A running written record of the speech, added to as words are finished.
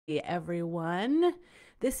Everyone.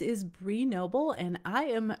 This is Bree Noble, and I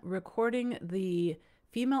am recording the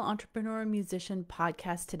Female Entrepreneur Musician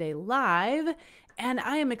podcast today live. And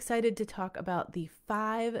I am excited to talk about the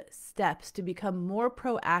 5 steps to become more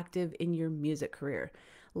proactive in your music career.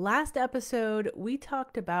 Last episode, we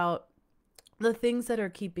talked about the things that are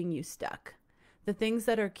keeping you stuck, the things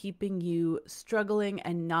that are keeping you struggling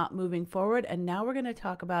and not moving forward. And now we're going to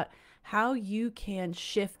talk about how you can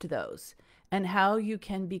shift those and how you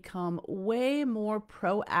can become way more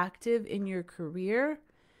proactive in your career,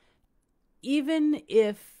 even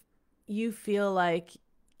if you feel like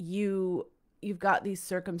you've got these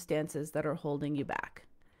circumstances that are holding you back.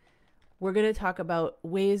 We're going to talk about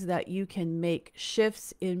ways that you can make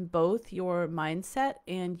shifts in both your mindset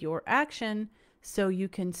and your action so you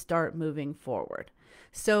can start moving forward.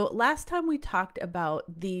 So last time we talked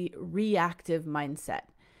about the reactive mindset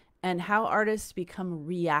and how artists become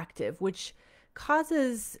reactive, which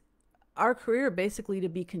causes our career basically to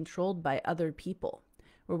be controlled by other people.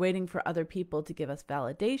 We're waiting for other people to give us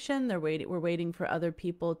validation. We're waiting for other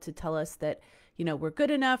people to tell us that, we're good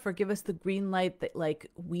enough or give us the green light that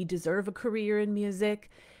we deserve a career in music.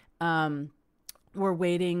 We're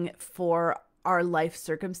waiting for our life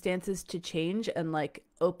circumstances to change and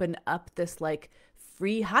open up this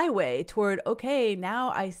free highway toward, okay, now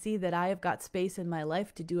I see that I have got space in my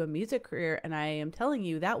life to do a music career. And I am telling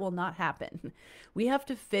you that will not happen. We have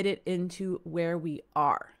to fit it into where we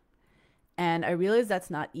are. And I realize that's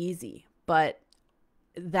not easy, but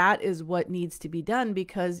that is what needs to be done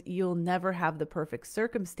because you'll never have the perfect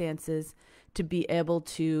circumstances to be able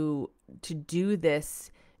to do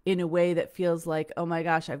this in a way that feels like, oh my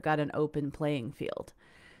gosh, I've got an open playing field.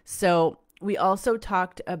 So we also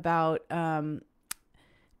talked about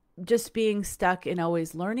just being stuck in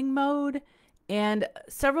always learning mode and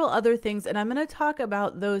several other things. And I'm going to talk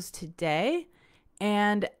about those today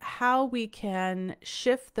and how we can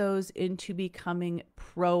shift those into becoming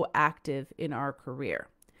proactive in our career.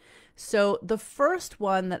 So the first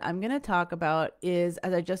one that I'm going to talk about is,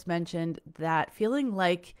 as I just mentioned, that feeling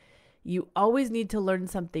like you always need to learn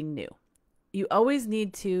something new. You always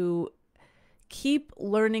need to keep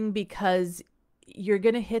learning because you're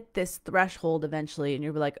going to hit this threshold eventually and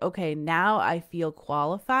you're like, okay, now I feel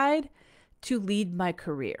qualified to lead my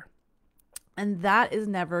career. And that is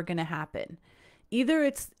never going to happen. Either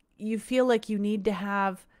it's you feel like you need to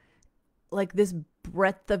have this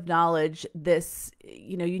breadth of knowledge, this,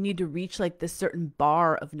 you need to reach this certain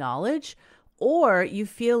bar of knowledge, or you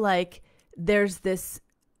feel like there's this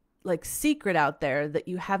secret out there that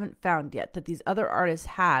you haven't found yet that these other artists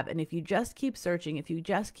have. And if you just keep searching, if you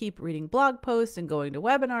just keep reading blog posts and going to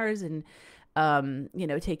webinars and,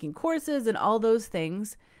 taking courses and all those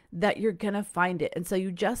things, that you're going to find it. And so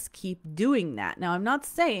you just keep doing that. Now, I'm not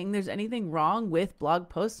saying there's anything wrong with blog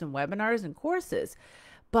posts and webinars and courses,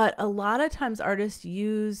 but a lot of times artists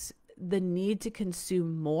use the need to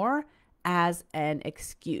consume more as an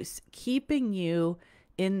excuse, keeping you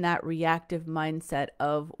in that reactive mindset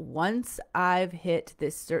of once I've hit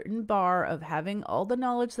this certain bar of having all the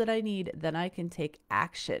knowledge that I need, then I can take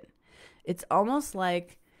action. It's almost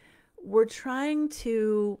like we're trying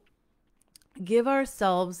to give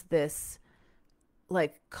ourselves this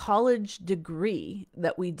college degree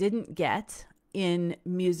that we didn't get in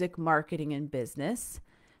music marketing and business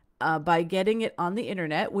by getting it on the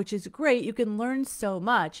internet, which is great. You can learn so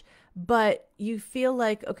much, but you feel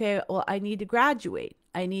like, okay, well, I need to graduate.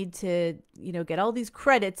 I need to, get all these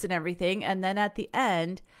credits and everything. And then at the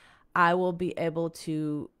end, I will be able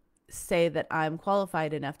to say that I'm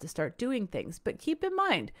qualified enough to start doing things. But keep in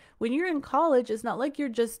mind, when you're in college, it's not like you're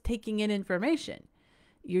just taking in information.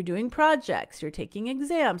 You're doing projects, you're taking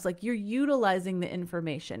exams, you're utilizing the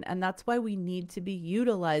information. And that's why we need to be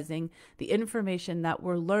utilizing the information that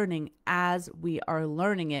we're learning as we are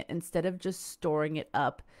learning it, instead of just storing it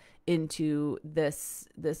up into this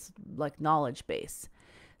knowledge base.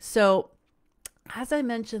 So as I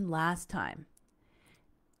mentioned last time,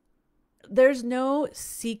 there's no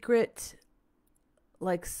secret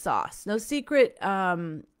sauce, no secret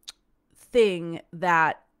thing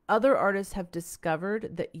that other artists have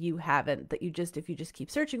discovered that you haven't, that if you just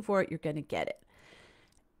keep searching for it, you're going to get it.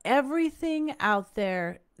 Everything out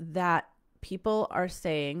there that people are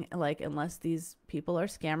saying, unless these people are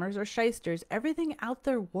scammers or shysters, everything out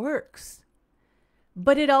there works.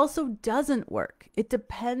 But it also doesn't work. It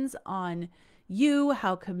depends on you,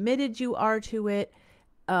 how committed you are to it,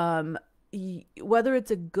 whether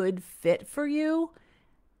it's a good fit for you,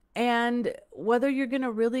 and whether you're going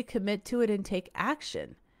to really commit to it and take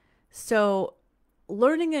action. So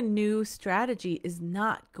learning a new strategy is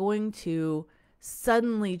not going to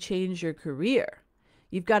suddenly change your career.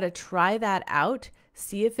 You've got to try that out,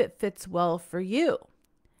 see if it fits well for you.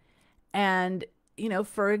 And,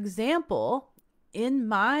 for example, in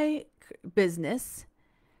my business,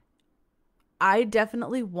 I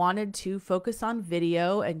definitely wanted to focus on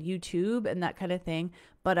video and YouTube and that kind of thing,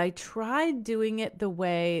 but I tried doing it the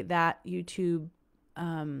way that YouTube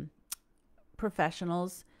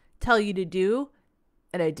professionals tell you to do,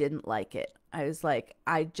 and I didn't like it. I was like,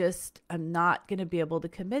 I'm not going to be able to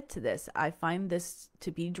commit to this. I find this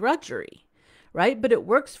to be drudgery, right? But it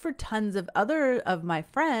works for tons of other of my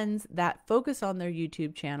friends that focus on their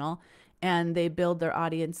YouTube channel and they build their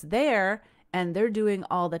audience there, and they're doing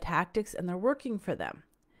all the tactics and they're working for them.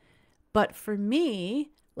 But for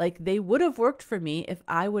me, like, they would have worked for me if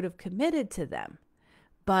I would have committed to them.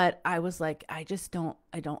 But I was like, I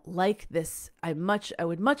don't like this. I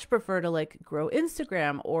would much prefer to like grow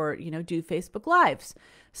Instagram or, do Facebook Lives.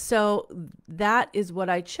 So that is what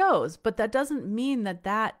I chose. But that doesn't mean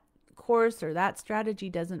that course or that strategy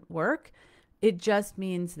doesn't work. It just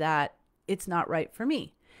means that it's not right for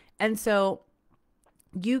me. And so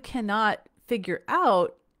you cannot figure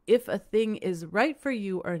out if a thing is right for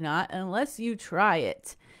you or not unless you try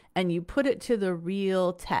it and you put it to the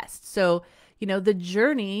real test. So, the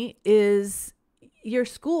journey is your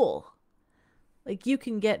school. Like, you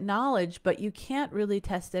can get knowledge, but you can't really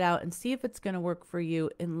test it out and see if it's going to work for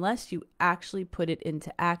you unless you actually put it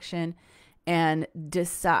into action and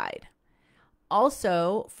decide.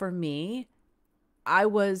 Also, for me,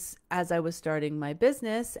 as I was starting my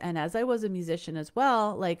business and as I was a musician as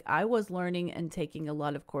well, like, I was learning and taking a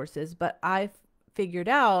lot of courses, but I figured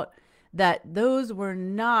out that those were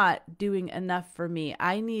not doing enough for me.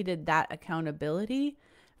 I needed that accountability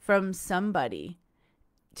from somebody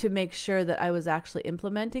to make sure that I was actually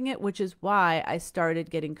implementing it, which is why I started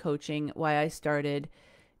getting coaching, why I started,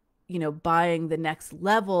 buying the next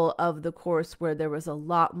level of the course where there was a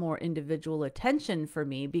lot more individual attention for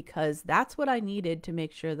me, because that's what I needed to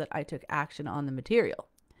make sure that I took action on the material.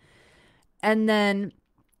 And then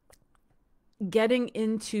getting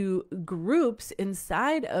into groups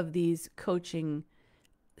inside of these coaching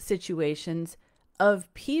situations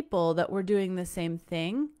of people that were doing the same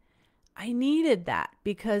thing, I needed that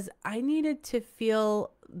because I needed to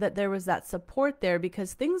feel that there was that support there,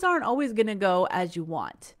 because things aren't always going to go as you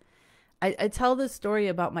want. I tell this story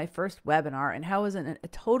about my first webinar and how it was a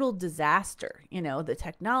total disaster. The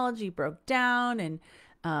technology broke down and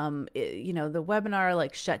the webinar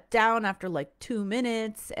like shut down after like 2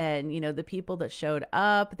 minutes, and the people that showed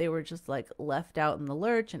up, they were just like left out in the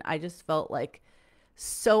lurch, and I just felt like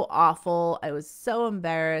so awful. I was so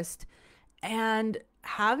embarrassed. And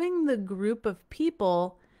having the group of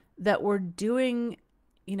people that were doing,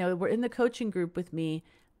 were in the coaching group with me,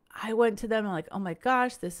 I went to them and like, oh my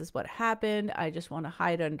gosh, this is what happened. I just want to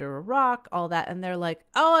hide under a rock, all that. And they're like,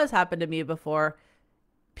 oh, it's happened to me before.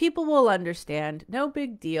 People will understand. No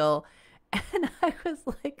big deal. And I was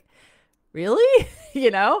like, really?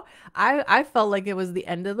 I felt like it was the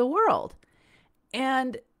end of the world.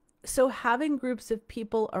 And so having groups of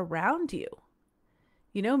people around you,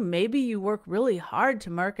 maybe you work really hard to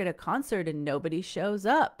market a concert and nobody shows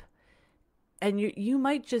up. And you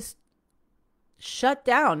might just shut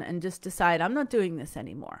down and just decide, I'm not doing this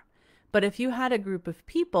anymore. But if you had a group of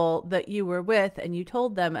people that you were with and you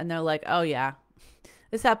told them and they're like, oh yeah,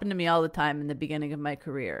 this happened to me all the time in the beginning of my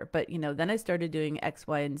career. But, then I started doing X,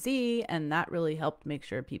 Y, and Z, and that really helped make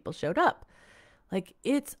sure people showed up. Like,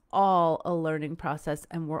 it's all a learning process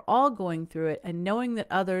and we're all going through it. And knowing that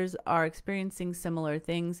others are experiencing similar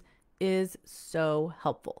things is so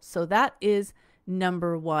helpful. So that is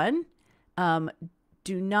number one.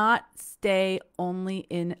 Do not stay only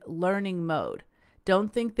in learning mode.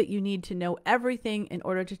 Don't think that you need to know everything in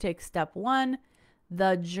order to take step one.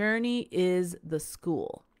 The journey is the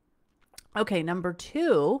school. Okay, number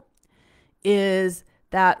two is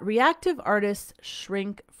that reactive artists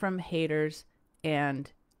shrink from haters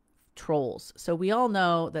and trolls. So we all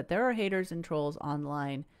know that there are haters and trolls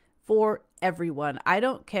online for everyone. I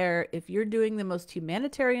don't care if you're doing the most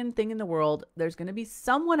humanitarian thing in the world. There's going to be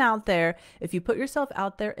someone out there, if you put yourself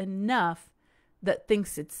out there enough, that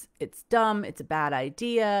thinks it's dumb, it's a bad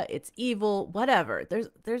idea, it's evil, whatever.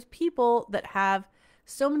 There's people that have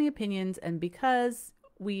so many opinions, and because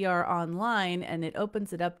we are online and it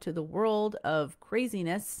opens it up to the world of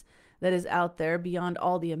craziness that is out there beyond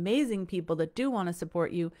all the amazing people that do want to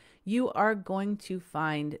support you, you are going to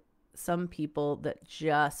find some people that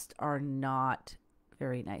just are not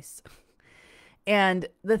very nice. And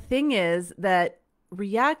the thing is that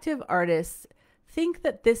reactive artists think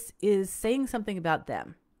that this is saying something about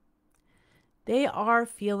them. They are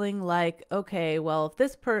feeling like, okay, well, if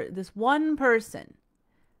this one person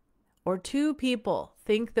or 2 people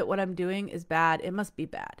think that what I'm doing is bad, it must be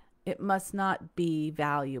bad. It must not be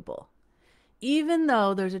valuable, even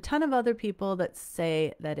though there's a ton of other people that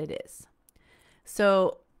say that it is.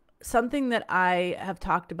 So something that I have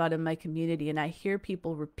talked about in my community, and I hear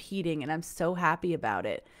people repeating, and I'm so happy about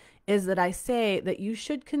it, is that I say that you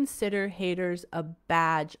should consider haters a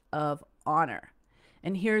badge of honor.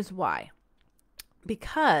 And here's why.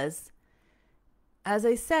 Because, as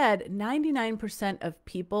I said, 99% of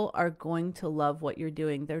people are going to love what you're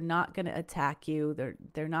doing. They're not going to attack you.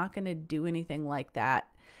 They're not going to do anything like that.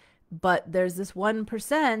 But there's this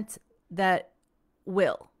 1% that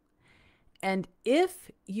will. And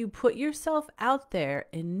if you put yourself out there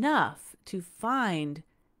enough to find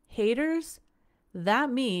haters, that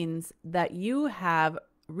means that you have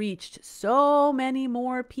reached so many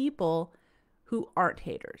more people who aren't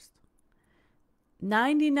haters.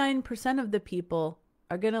 99% of the people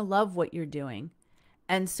are going to love what you're doing.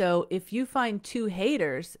 And so if you find 2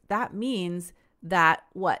 haters, that means that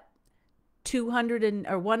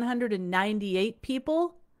 198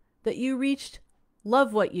 people that you reached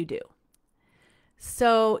love what you do.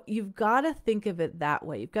 So you've got to think of it that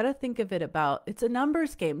way. You've got to think of it about, it's a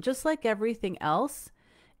numbers game, just like everything else.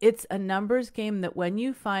 It's a numbers game that when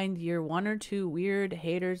you find your 1 or 2 weird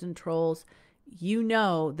haters and trolls, you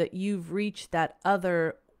know that you've reached that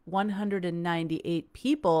other 198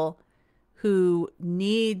 people who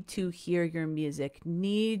need to hear your music,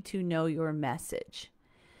 need to know your message.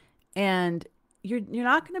 And you're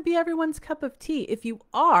not going to be everyone's cup of tea. If you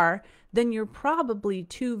are, then you're probably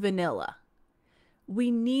too vanilla. We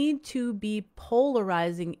need to be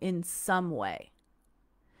polarizing in some way.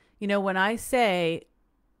 You know, when I say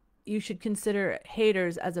you should consider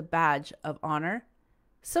haters as a badge of honor,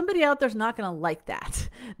 somebody out there's not going to like that.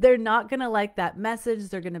 They're not going to like that message.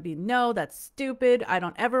 They're going to be, no, that's stupid. I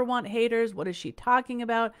don't ever want haters. What is she talking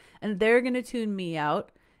about? And they're going to tune me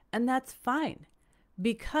out. And that's fine.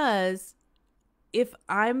 Because if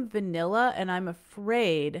I'm vanilla and I'm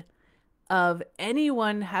afraid of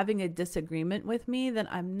anyone having a disagreement with me, then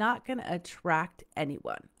I'm not going to attract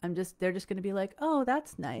anyone. They're just going to be like, oh,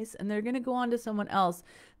 that's nice. And they're going to go on to someone else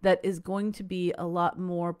that is going to be a lot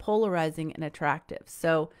more polarizing and attractive.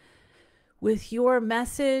 So with your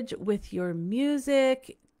message, with your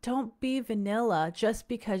music, don't be vanilla just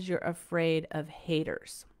because you're afraid of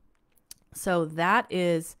haters. So that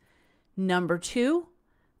is number 2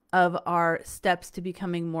 of our steps to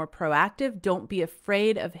becoming more proactive. Don't be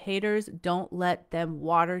afraid of haters. Don't let them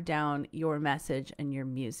water down your message and your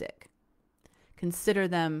music. Consider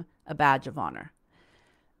them a badge of honor.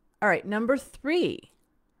 All right, number 3.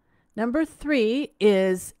 Number 3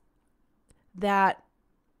 is that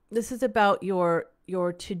this is about your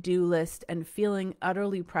to-do list and feeling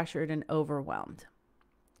utterly pressured and overwhelmed.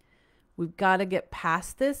 We've got to get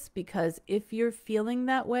past this, because if you're feeling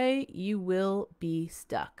that way, you will be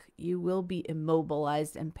stuck. You will be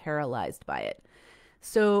immobilized and paralyzed by it.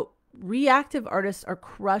 So reactive artists are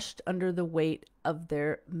crushed under the weight of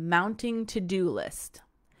their mounting to-do list.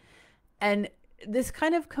 And this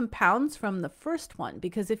kind of compounds from the first one,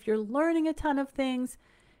 because if you're learning a ton of things,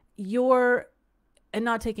 and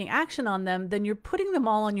not taking action on them, then you're putting them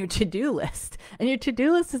all on your to-do list. And your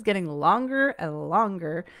to-do list is getting longer and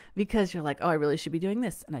longer because you're like, oh, I really should be doing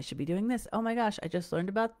this. And I should be doing this. Oh my gosh, I just learned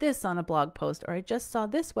about this on a blog post, or I just saw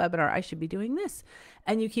this webinar. I should be doing this.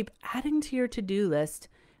 And you keep adding to your to-do list,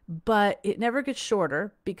 but it never gets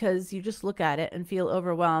shorter because you just look at it and feel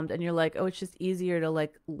overwhelmed. And you're like, oh, it's just easier to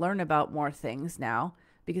learn about more things now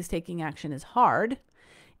because taking action is hard.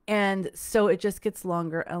 And so it just gets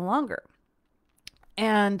longer and longer.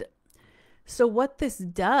 And so what this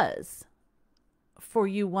does for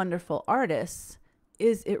you wonderful artists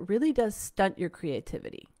is it really does stunt your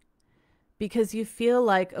creativity, because you feel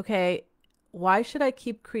like, okay, why should I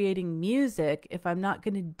keep creating music if I'm not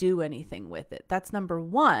going to do anything with it? That's number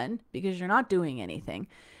 1, because you're not doing anything.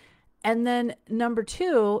 And then number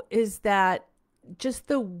 2 is that just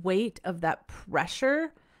the weight of that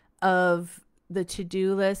pressure of the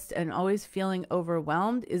to-do list and always feeling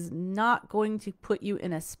overwhelmed is not going to put you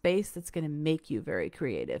in a space that's going to make you very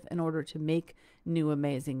creative in order to make new,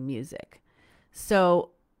 amazing music.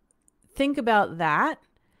 So think about that.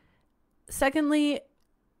 Secondly,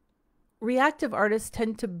 reactive artists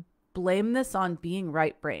tend to blame this on being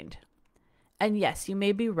right-brained. And yes, you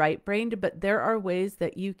may be right-brained, but there are ways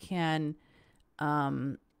that you can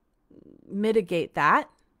mitigate that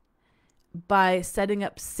by setting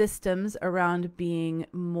up systems around being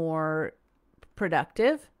more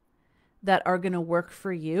productive that are going to work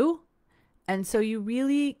for you. And so you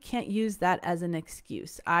really can't use that as an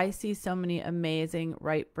excuse. I see so many amazing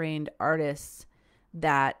right-brained artists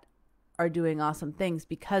that are doing awesome things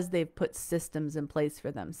because they've put systems in place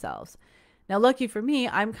for themselves. Now, lucky for me,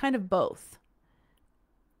 I'm kind of both.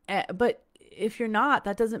 But if you're not,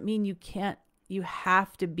 that doesn't mean you can't, you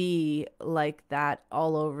have to be like that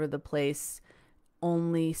all over the place,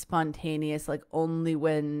 only spontaneous, like only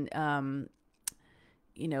when,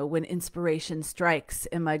 when inspiration strikes,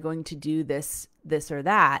 am I going to do this or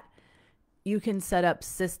that? You can set up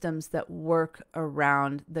systems that work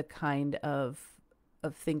around the kind of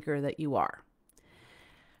thinker that you are.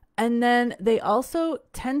 And then they also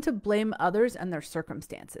tend to blame others and their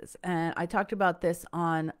circumstances. And I talked about this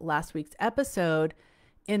on last week's episode,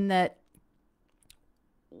 in that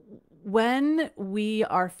when we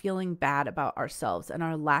are feeling bad about ourselves and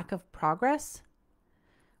our lack of progress,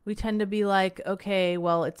 we tend to be like, okay,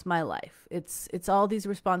 well, it's my life. It's all these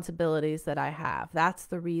responsibilities that I have. That's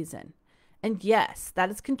the reason. And yes, that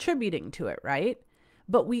is contributing to it, right?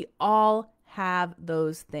 But we all have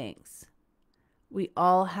those things. We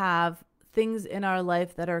all have things in our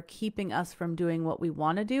life that are keeping us from doing what we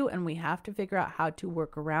want to do, and we have to figure out how to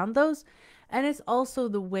work around those. And it's also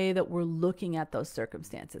the way that we're looking at those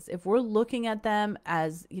circumstances. If we're looking at them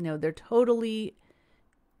as, they're totally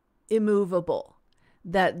immovable,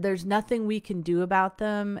 that there's nothing we can do about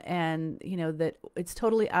them, and, that it's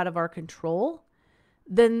totally out of our control,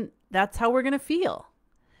 then that's how we're going to feel.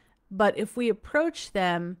 But if we approach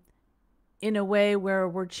them in a way where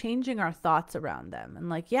we're changing our thoughts around them, and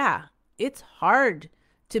like, yeah, it's hard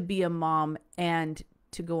to be a mom and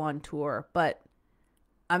to go on tour, but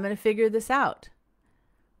I'm going to figure this out.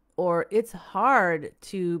 Or it's hard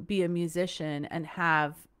to be a musician and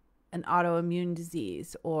have an autoimmune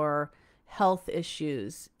disease or health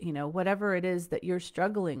issues, whatever it is that you're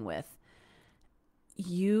struggling with.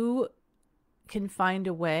 You can find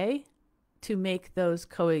a way to make those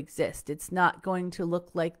coexist. It's not going to look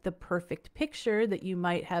like the perfect picture that you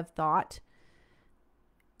might have thought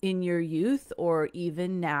in your youth or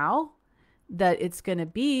even now that it's going to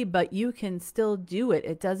be, but you can still do it.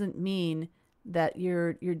 It doesn't mean that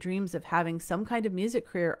your dreams of having some kind of music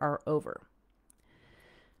career are over.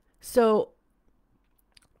 So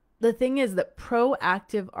the thing is that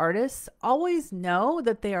proactive artists always know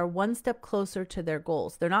that they are one step closer to their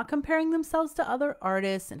goals. They're not comparing themselves to other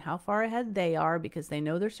artists and how far ahead they are, because they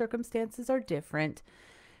know their circumstances are different.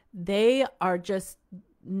 They are just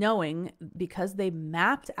knowing, because they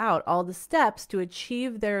mapped out all the steps to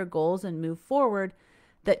achieve their goals and move forward,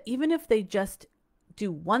 that even if they just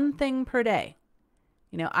do one thing per day,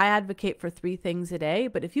 I advocate for 3 things a day,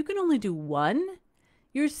 but if you can only do one,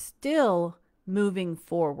 you're still moving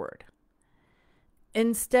forward.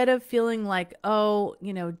 Instead of feeling like, oh,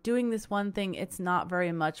 doing this one thing, it's not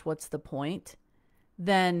very much, what's the point?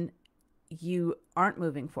 Then you aren't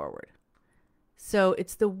moving forward. So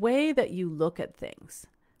it's the way that you look at things,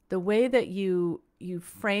 the way that you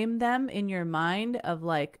frame them in your mind of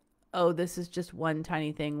like, oh, this is just one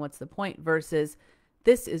tiny thing, what's the point? Versus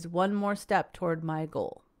this is one more step toward my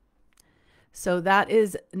goal. So that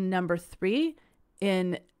is number 3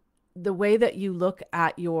 in the way that you look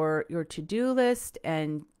at your to-do list,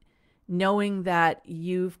 and knowing that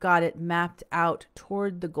you've got it mapped out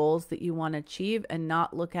toward the goals that you want to achieve, and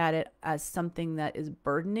not look at it as something that is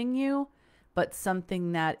burdening you, but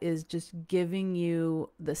something that is just giving you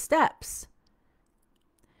the steps.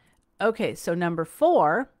 Okay, so number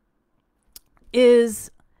 4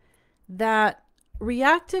 is that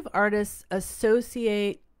reactive artists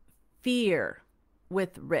associate fear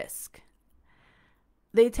with risk.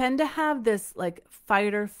 They tend to have this like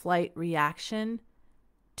fight or flight reaction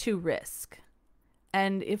to risk.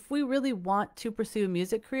 And if we really want to pursue a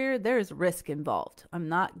music career, there's risk involved. I'm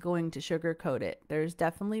not going to sugarcoat it. There's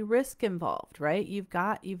definitely risk involved, right?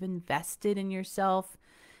 You've invested in yourself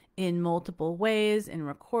in multiple ways, in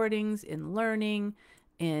recordings, in learning,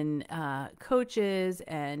 in coaches,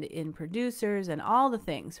 and in producers, and all the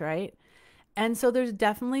things, right? And so there's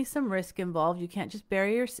definitely some risk involved. You can't just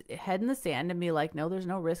bury your head in the sand and be like, no, there's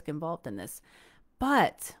no risk involved in this.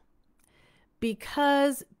 But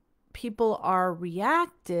because people are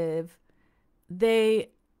reactive, they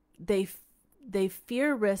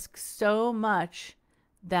fear risk so much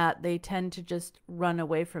that they tend to just run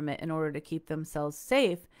away from it in order to keep themselves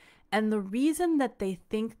safe. And the reason that they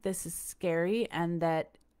think this is scary and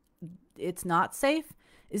that it's not safe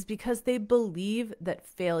is because they believe that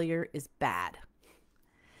failure is bad.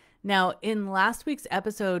 Now, in last week's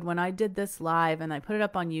episode, when I did this live and I put it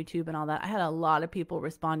up on YouTube and all that, I had a lot of people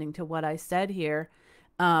responding to what I said here.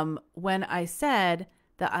 When I said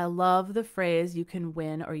that I love the phrase, you can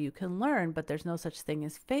win or you can learn, but there's no such thing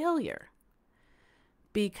as failure.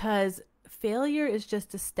 Because failure is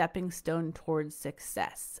just a stepping stone towards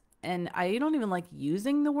success. And I don't even like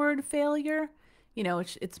using the word failure.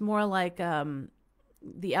 It's more like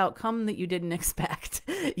the outcome that you didn't expect.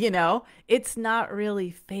 It's not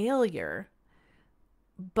really failure,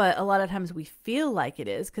 but a lot of times we feel like it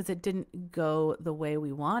is because it didn't go the way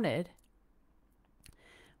we wanted.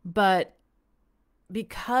 But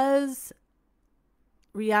because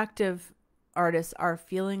reactive artists are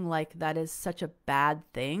feeling like that is such a bad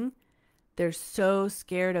thing, they're so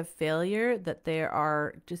scared of failure that they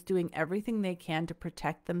are just doing everything they can to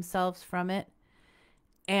protect themselves from it.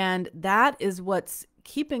 And that is what's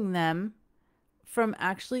keeping them from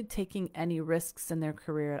actually taking any risks in their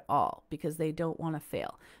career at all, because they don't want to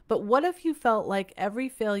fail. But what if you felt like every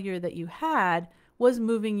failure that you had was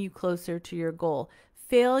moving you closer to your goal?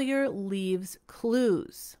 Failure leaves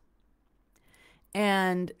clues.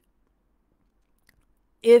 And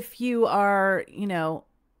if you are,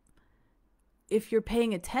 if you're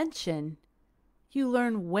paying attention, you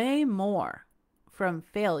learn way more from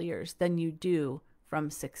failures than you do from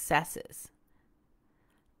successes.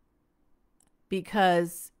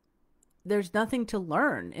 Because there's nothing to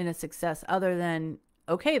learn in a success other than,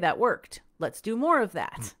 okay, that worked. Let's do more of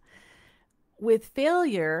that. With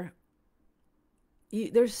failure,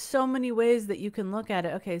 there's so many ways that you can look at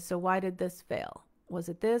it. Okay, so why did this fail? Was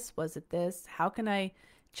it this? Was it this? How can I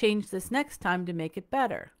change this next time to make it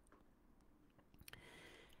better?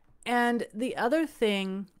 And the other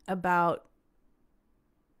thing about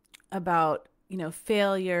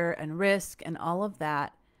failure and risk and all of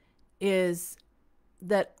that is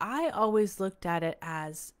that I always looked at it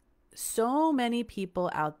as so many people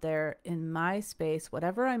out there in my space,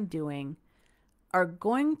 whatever I'm doing, are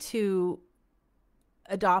going to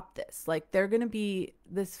adopt this. Like, they're going to be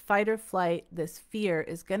this fight or flight, this fear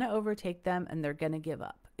is going to overtake them and they're going to give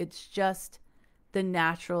up. It's just the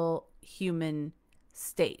natural human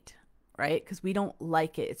state, right? Because we don't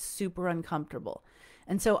like it. It's super uncomfortable.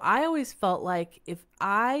 And so I always felt like if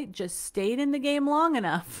I just stayed in the game long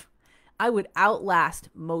enough, I would outlast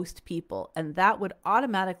most people, and that would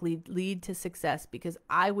automatically lead to success because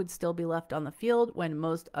I would still be left on the field when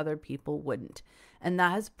most other people wouldn't. And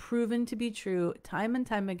that has proven to be true time and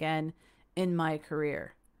time again in my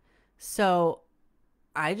career. So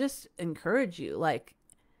I just encourage you, like,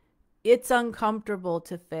 it's uncomfortable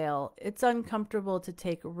to fail. It's uncomfortable to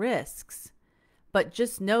take risks, but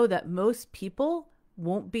just know that most people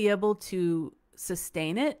won't be able to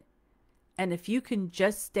sustain it. And if you can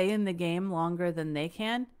just stay in the game longer than they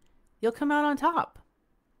can, you'll come out on top.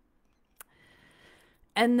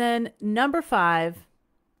 And then number 5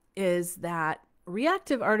 is that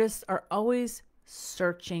reactive artists are always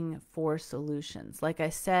searching for solutions. Like I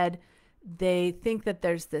said, they think that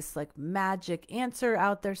there's this like magic answer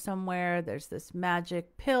out there somewhere. There's this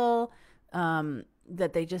magic pill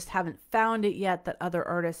that they just haven't found it yet, that other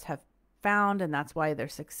artists have found, and that's why they're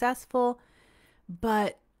successful.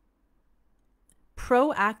 But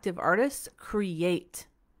proactive artists create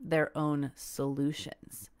their own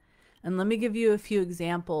solutions. And let me give you a few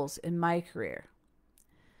examples in my career.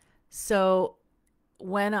 So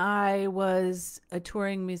when I was a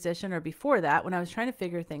touring musician, or before that, when I was trying to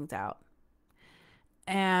figure things out,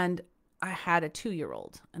 and I had a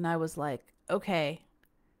 2-year-old, and I was like, okay,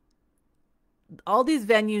 all these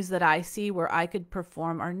venues that I see where I could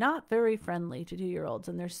perform are not very friendly to 2-year-olds,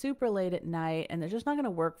 and they're super late at night, and they're just not going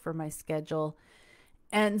to work for my schedule.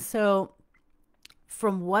 And so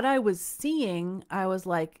from what I was seeing, I was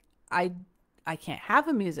like, I can't have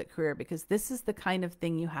a music career because this is the kind of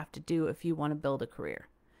thing you have to do if you want to build a career.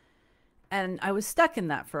 And I was stuck in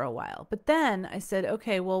that for a while. But then I said,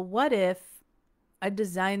 okay, well, what if I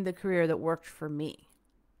designed the career that worked for me?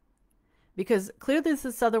 Because clearly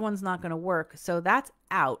this other one's not going to work. So that's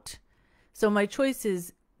out. So my choice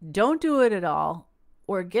is don't do it at all,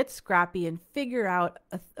 or get scrappy and figure out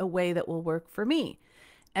a way that will work for me.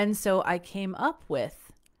 And so I came up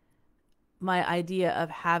with my idea of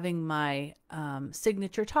having my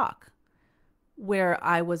signature talk, where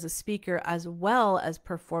I was a speaker as well as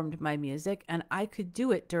performed my music, and I could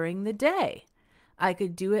do it during the day. I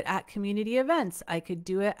could do it at community events. I could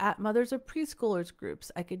do it at mothers of preschoolers groups.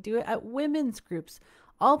 I could do it at women's groups,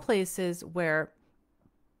 all places where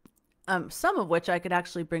some of which I could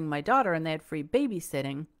actually bring my daughter and they had free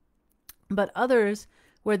babysitting, but others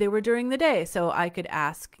where they were during the day. So I could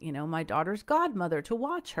ask, my daughter's godmother to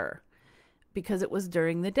watch her because it was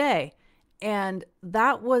during the day. And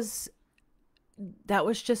that was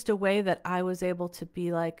just a way that I was able to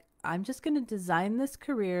be like, I'm just going to design this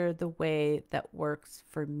career the way that works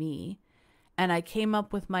for me. And I came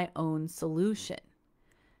up with my own solution.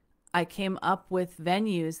 I came up with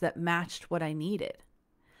venues that matched what I needed.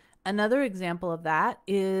 Another example of that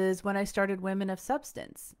is when I started Women of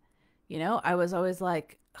Substance. I was always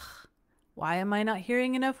like, why am I not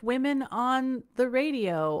hearing enough women on the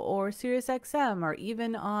radio or Sirius XM or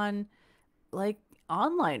even on like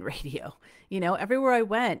online radio? Everywhere I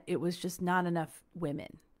went, it was just not enough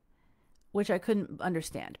women, which I couldn't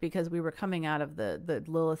understand because we were coming out of the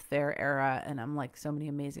Lilith Fair era, and I'm like, so many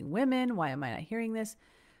amazing women. Why am I not hearing this?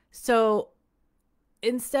 So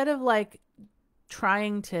instead of like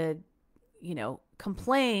trying to,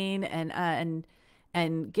 complain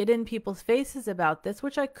and get in people's faces about this,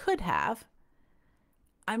 which I could have,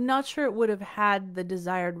 I'm not sure it would have had the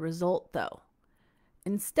desired result though.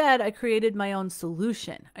 Instead, I created my own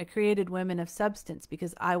solution. I created Women of Substance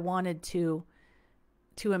because I wanted to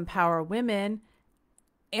empower women.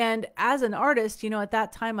 And as an artist, at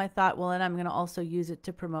that time I thought, well, and I'm going to also use it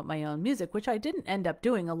to promote my own music, which I didn't end up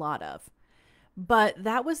doing a lot of. But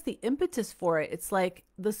that was the impetus for it. It's like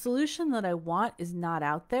the solution that I want is not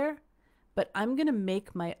out there, but I'm going to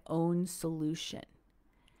make my own solution.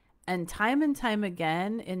 And time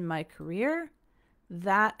again in my career,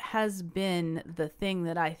 that has been the thing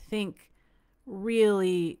that I think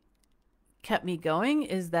really kept me going,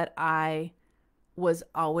 is that I was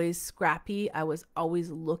always scrappy. I was always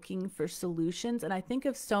looking for solutions. And I think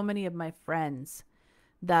of so many of my friends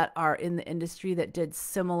that are in the industry that did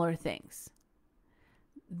similar things.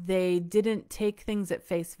 They didn't take things at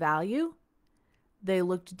face value. They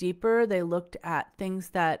looked deeper. They looked at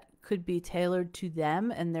things that could be tailored to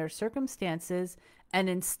them and their circumstances. And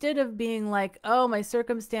instead of being like, oh, my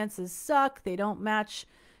circumstances suck, they don't match,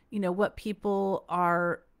 what people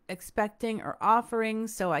are expecting or offering,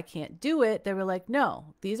 so I can't do it. They were like,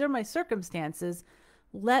 no, these are my circumstances.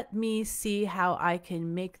 Let me see how I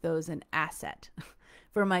can make those an asset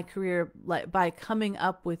for my career, like by coming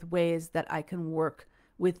up with ways that I can work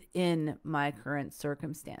within my current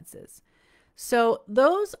circumstances. So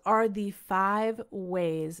those are the 5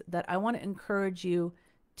 ways that I want to encourage you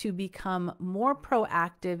to become more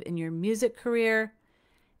proactive in your music career.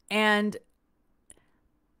 And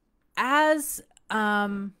as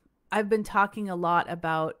I've been talking a lot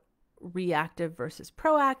about reactive versus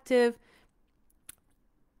proactive,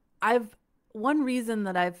 one reason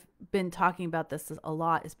that I've been talking about this a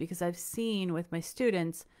lot is because I've seen with my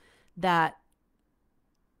students that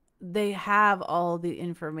they have all the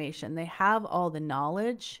information, they have all the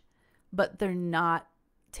knowledge, but they're not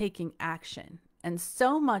taking action. And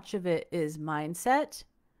so much of it is mindset,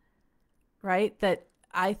 right? That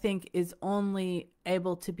I think is only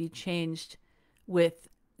able to be changed with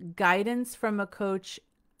guidance from a coach,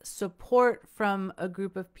 support from a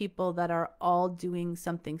group of people that are all doing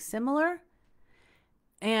something similar,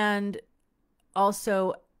 and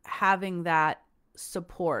also having that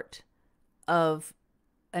support of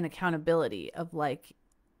an accountability of like,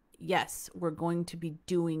 yes, we're going to be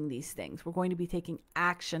doing these things. We're going to be taking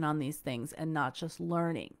action on these things and not just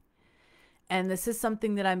learning. And this is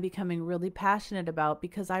something that I'm becoming really passionate about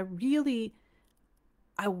because I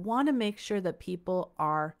want to make sure that people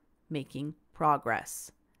are making progress.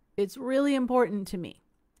 It's really important to me.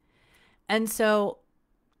 And so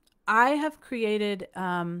I have created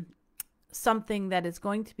something that is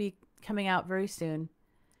going to be coming out very soon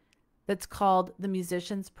that's called the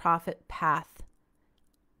Musician's Profit Path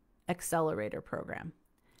Accelerator Program.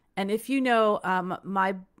 And if you know,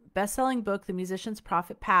 my best-selling book, The Musician's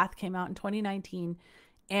Profit Path, came out in 2019,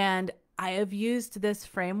 and I have used this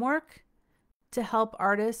framework to help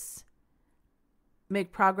artists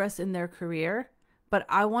make progress in their career. But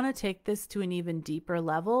I want to take this to an even deeper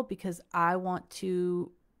level because I want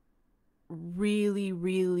to really,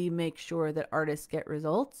 really make sure that artists get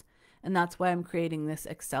results. And that's why I'm creating this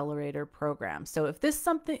accelerator program. So if this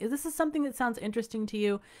is something that sounds interesting to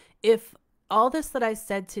you, if all this that I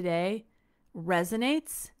said today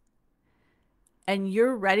resonates and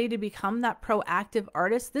you're ready to become that proactive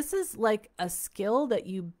artist, this is like a skill that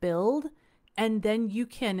you build, and then you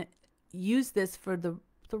can use this for the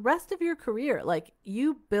rest of your career. Like,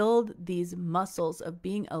 you build these muscles of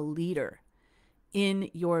being a leader in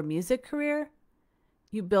your music career.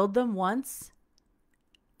 You build them once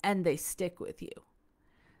and they stick with you.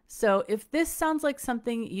 So if this sounds like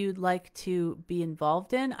something you'd like to be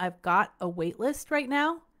involved in, I've got a wait list right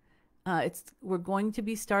now. We're going to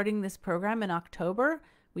be starting this program in October.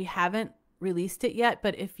 We haven't released it yet,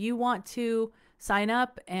 but if you want to sign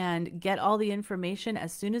up and get all the information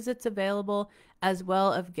as soon as it's available, as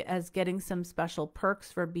well as getting some special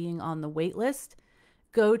perks for being on the wait list,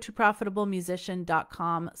 go to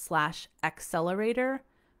profitablemusician.com/accelerator.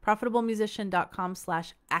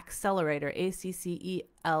 profitablemusician.com/accelerator,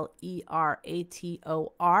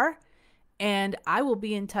 ACCELERATOR. And I will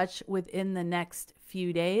be in touch within the next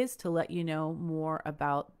few days to let you know more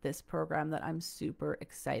about this program that I'm super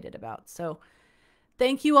excited about. So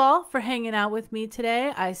thank you all for hanging out with me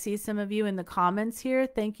today. I see some of you in the comments here.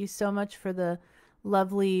 Thank you so much for the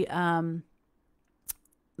lovely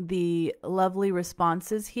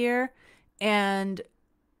responses here, and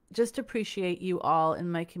just appreciate you all in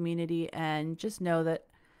my community, and just know that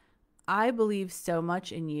I believe so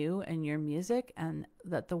much in you and your music, and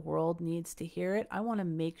that the world needs to hear it. I want to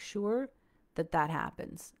make sure that that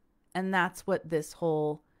happens. And that's what this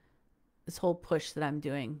whole push that I'm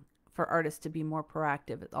doing for artists to be more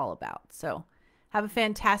proactive is all about. So have a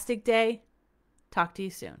fantastic day. Talk to you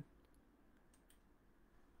soon.